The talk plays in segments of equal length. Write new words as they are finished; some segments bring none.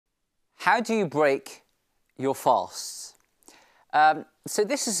How do you break your fasts? So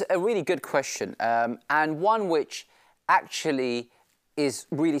this is a really good question, and one which actually is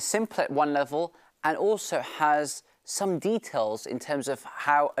really simple at one level and also has some details in terms of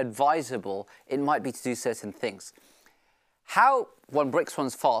how advisable it might be to do certain things. How one breaks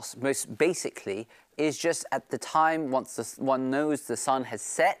one's fast, most basically, is just at the time once one knows the sun has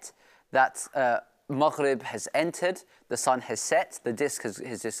set, that Maghrib has entered, the sun has set, the disk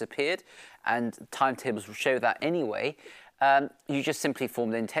has disappeared, and timetables will show that anyway. You just simply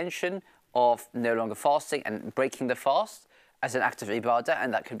form the intention of no longer fasting and breaking the fast as an act of ibadah,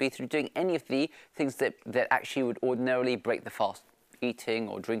 and that could be through doing any of the things that actually would ordinarily break the fast, eating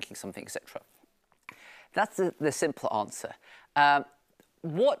or drinking something, etc. That's the simple answer.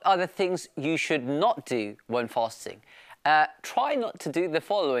 What are the things you should not do when fasting? Try not to do the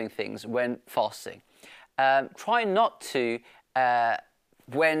following things when fasting. Try not to,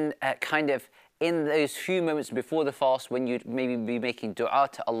 when kind of in those few moments before the fast, when you'd maybe be making dua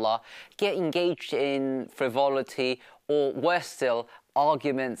to Allah, get engaged in frivolity, or worse still,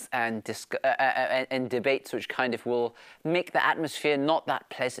 arguments and debates which kind of will make the atmosphere not that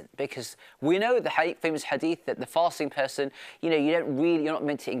pleasant, because we know the famous hadith that the fasting person, you're not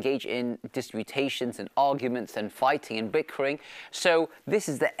meant to engage in disputations and arguments and fighting and bickering. So this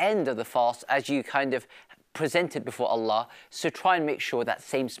is the end of the fast as you kind of present it before Allah. So try and make sure that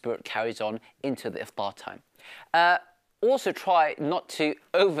same spirit carries on into the iftar time. Also try not to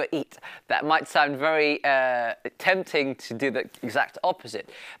overeat. That might sound very tempting to do the exact opposite.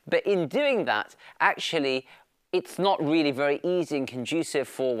 But in doing that, actually, it's not really very easy and conducive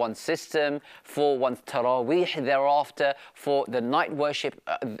for one's system, for one's taraweeh thereafter, for the night worship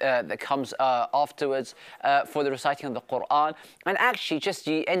that comes afterwards, for the reciting of the Quran. And actually, just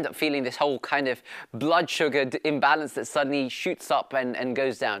you end up feeling this whole kind of blood sugar imbalance that suddenly shoots up and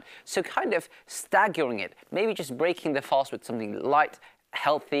goes down. So kind of staggering it, maybe just breaking the fast with something light,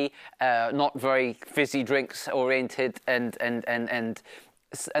 healthy, not very fizzy drinks oriented and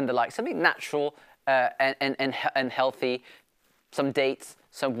the like, something natural, and healthy, some dates,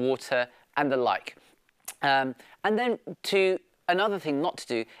 some water, and the like. And then another thing not to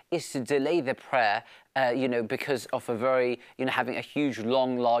do is to delay the prayer, because of a very, having a huge,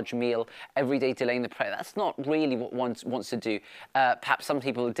 long, large meal, every day delaying the prayer. That's not really what one wants to do. Perhaps some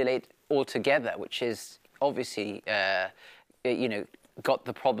people delay it altogether, which is obviously, got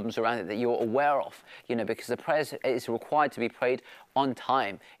the problems around it that you're aware of, because the prayer is required to be prayed on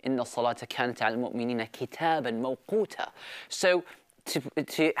time. Inna salata kanat al mu'minina kitaban mawquta. So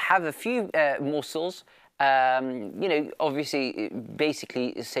to have a few morsels, obviously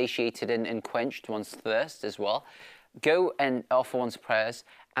basically satiated and quenched one's thirst as well. Go and offer one's prayers,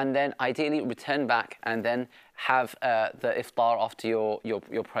 and then ideally return back and then have the iftar after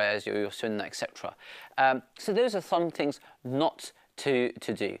your prayers, your sunnah, etc. So those are some things not to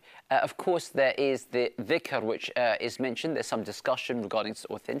do. Of course, there is the dhikr which is mentioned. There's some discussion regarding its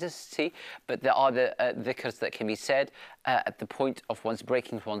authenticity, but there are the dhikrs that can be said at the point of one's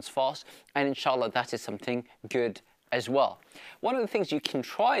breaking one's fast, and inshallah that is something good as well. One of the things you can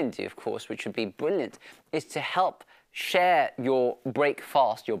try and do, of course, which would be brilliant, is to help share your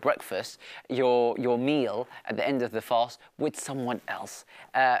breakfast, your breakfast, your meal at the end of the fast with someone else.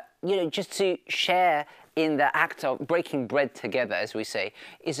 Just to share in the act of breaking bread together, as we say,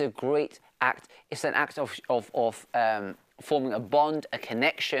 is a great act. It's an act of forming a bond, a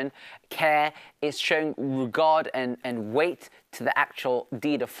connection, care. It's showing regard and weight to the actual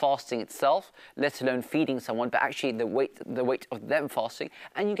deed of fasting itself, let alone feeding someone, but actually the weight of them fasting.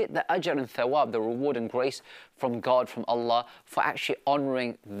 And you get the ajr and thawab, the reward and grace from God, from Allah, for actually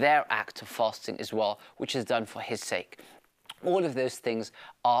honouring their act of fasting as well, which is done for His sake. All of those things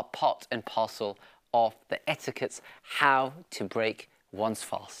are part and parcel of the etiquettes, how to break one's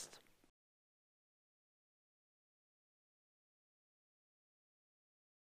fast.